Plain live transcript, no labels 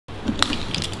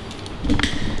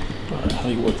how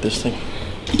you work this thing.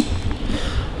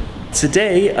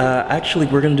 Today, actually,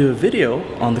 we're gonna do a video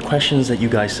on the questions that you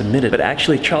guys submitted. But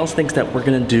actually, Charles thinks that we're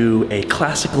gonna do a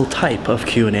classical type of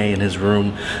Q&A in his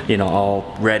room, you know,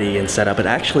 all ready and set up. But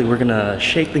actually, we're gonna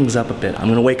shake things up a bit. I'm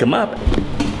gonna wake him up.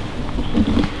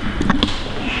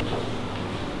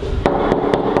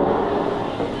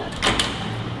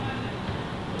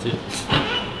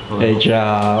 Hey,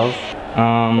 Charles.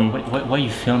 What are you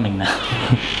filming now?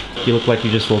 You look like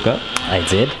you just woke up. I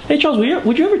did. Hey, Charles,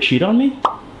 would you ever cheat on me?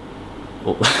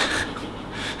 Oh.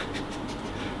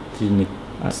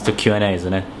 It's the Q&A,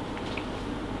 isn't it?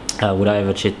 Would I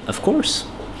ever cheat? Of course.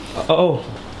 Oh.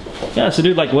 Yeah, so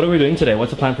dude, like, what are we doing today? What's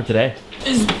the plan for today?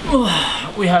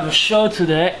 We have a show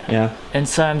today. Yeah. In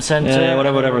Sam Center. Yeah,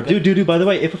 whatever. Dude, by the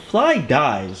way, if a fly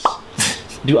dies,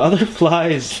 do other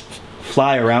flies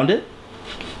fly around it?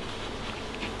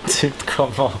 Dude,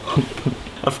 come on.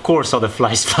 Of course other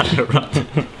flies fly around.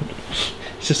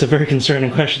 It's just a very concerning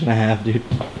question I have, dude.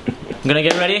 I'm gonna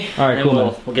get ready. Alright,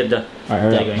 cool. We'll get the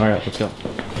Alright, let's go.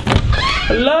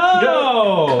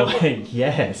 Hello!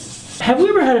 Yes. Have we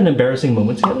ever had an embarrassing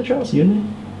moment together, Charles? You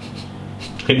and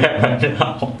me?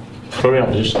 No. For real,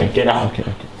 just get out.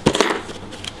 Okay.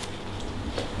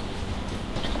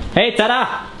 Hey,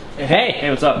 Tada! Hey,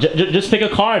 what's up? Just pick a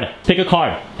card. Pick a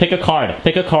card. Pick a card.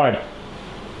 Pick a card.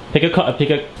 Pick a card. Pick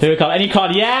a card. Any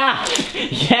card. Yeah!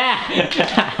 Yeah!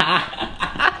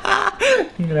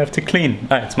 I'm gonna have to clean.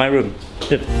 Alright, it's my room.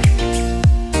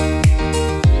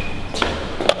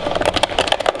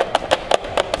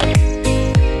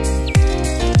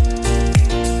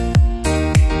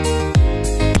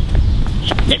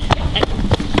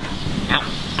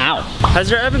 Has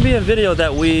there ever been a video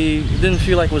that we didn't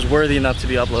feel like was worthy enough to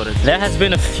be uploaded? There has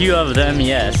been a few of them,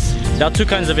 yes. There are two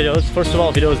kinds of videos. First of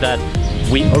all, videos that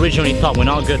we originally thought were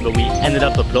not good, but we ended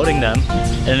up uploading them.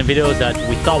 And then videos that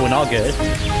we thought were not good,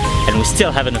 and we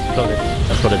still haven't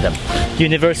uploaded them.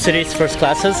 University's first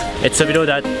classes. It's a video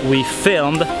that we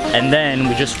filmed, and then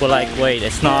we just were like, wait,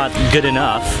 it's not good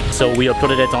enough. So we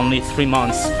uploaded it only 3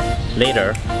 months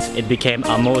later. It became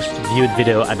our most viewed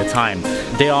video at the time.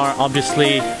 There are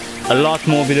obviously a lot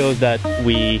more videos that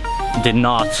we did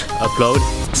not upload,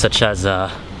 such as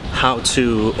how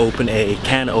to open a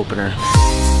can opener.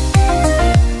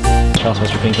 Charles,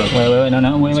 what's your pin code? Wait, no, dude,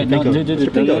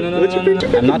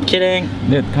 no. I'm not kidding.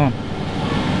 Dude, come on.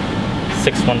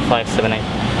 61578.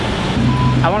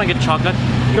 I want to get chocolate.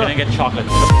 You're gonna get chocolate.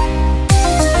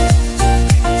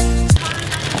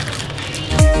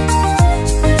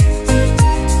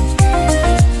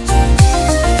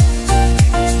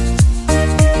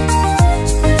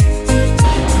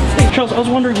 Charles, I was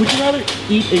wondering, would you rather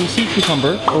eat a sea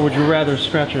cucumber or would you rather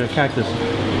scratch a cactus?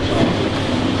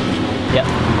 Yeah.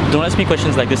 Don't ask me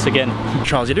questions like this again.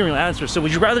 Charles, you didn't really answer. So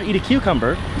would you rather eat a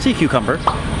cucumber, sea cucumber,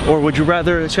 or would you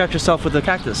rather scratch yourself with a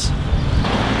cactus?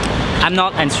 I'm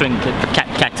not answering the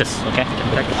cactus, okay?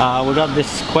 We got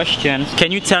this question.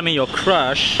 Can you tell me your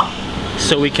crush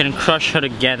so we can crush her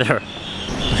together?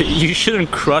 You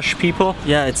shouldn't crush people.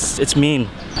 Yeah, it's mean.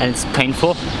 And it's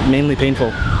painful. Mainly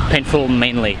painful. Painful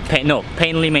mainly.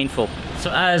 Painfully painful. So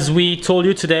as we told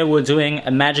you today, we're doing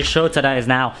a magic show. Tada is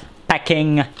now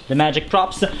packing the magic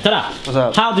props. Tada! What's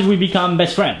up? How did we become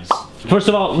best friends? First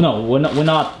of all, no, we're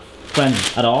not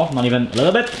friends at all. Not even a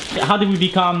little bit. How did we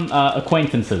become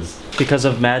acquaintances? Because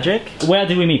of magic. Where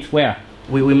did we meet? Where?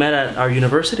 We met at our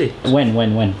university. When?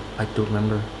 I don't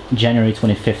remember. January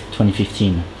 25th,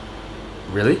 2015.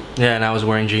 Really? Yeah, and I was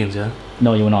wearing jeans, yeah?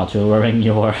 No, you were not. You were wearing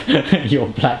your your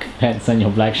black pants and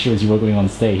your black shoes. You were going on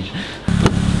stage.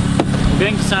 We're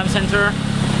going to Sam Center.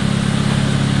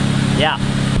 Yeah.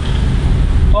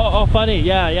 Oh, funny.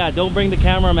 Yeah. Don't bring the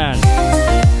cameraman. I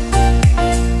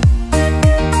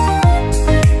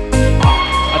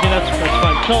think that's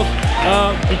fine. Charles,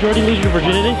 did you already lose your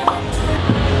virginity?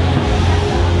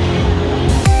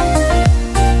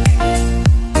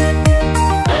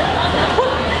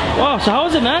 Wow, so how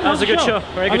was it, man? That was a good show.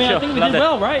 Very good show. I think we did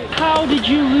well, right? How did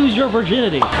you lose your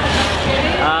virginity?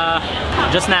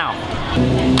 Just now.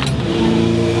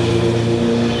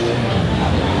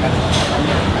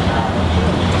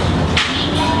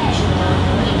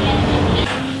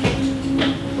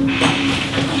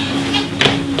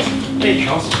 Hey,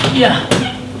 Charles. Yeah. I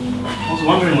was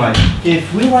wondering, like,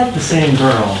 if we like the same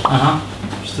girl,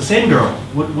 just the same girl,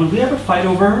 would we ever fight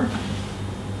over her?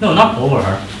 No, not over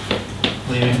her.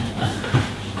 What do you mean?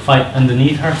 Fight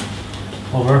underneath her?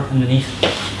 Over, underneath?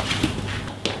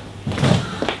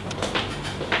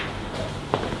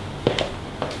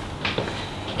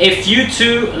 If you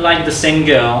two like the same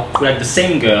girl,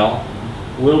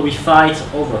 will we fight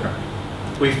over her?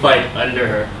 We fight under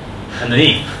her.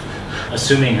 Underneath?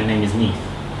 Assuming her name is Neith.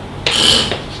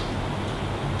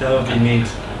 That would be neat.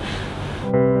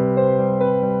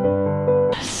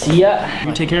 See ya.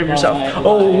 You take care of yourself.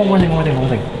 Oh, one more thing.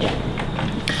 Yeah.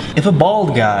 If a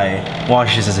bald guy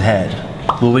washes his head,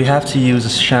 will we have to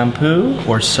use shampoo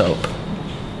or soap?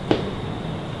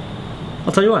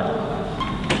 I'll tell you what.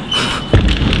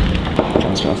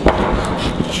 Charles.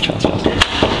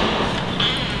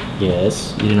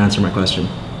 Yes. You didn't answer my question.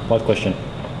 What question?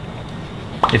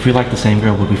 If we like the same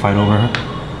girl, would we fight over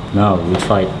her? No, we'd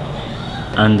fight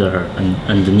under her and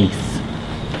underneath.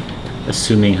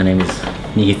 Assuming her name is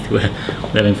Neith. We're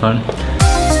having fun.